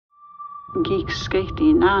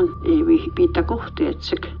Giikskehtiinaan ei pitää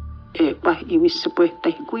kohteetsek pa ivissa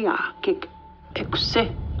puhtai kujaakik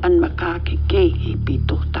ekse anmakaake kei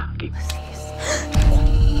pituhtaake.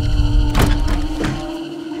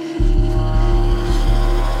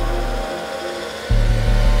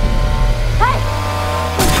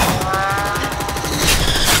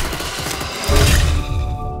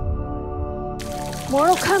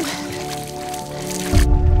 More will come.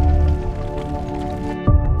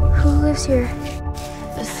 Who lives here?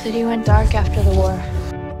 The city went dark after the war.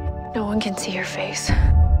 No one can see your face.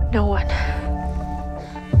 No one.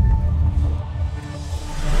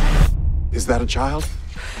 Is that a child?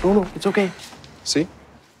 No, it's okay. See?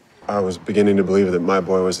 I was beginning to believe that my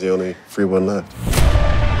boy was the only free one left.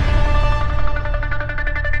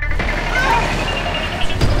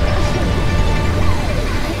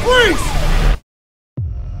 Please!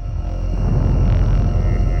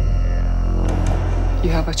 You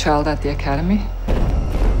have a child at the academy?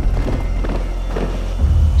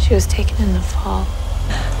 She was taken in the fall.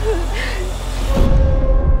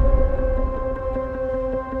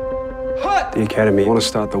 The academy want to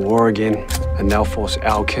start the war again, and they'll force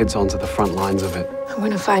our kids onto the front lines of it. I'm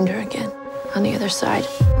gonna find her again, on the other side.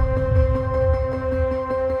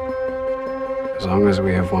 As long as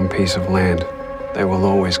we have one piece of land, they will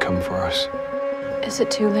always come for us. Is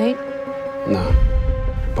it too late? No,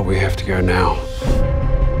 but we have to go now.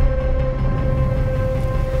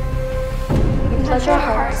 We pledge our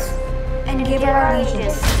hearts and give our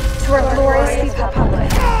allegiance to our glorious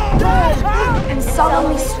republic, and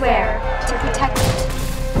solemnly swear to protect it,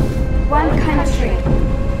 one country,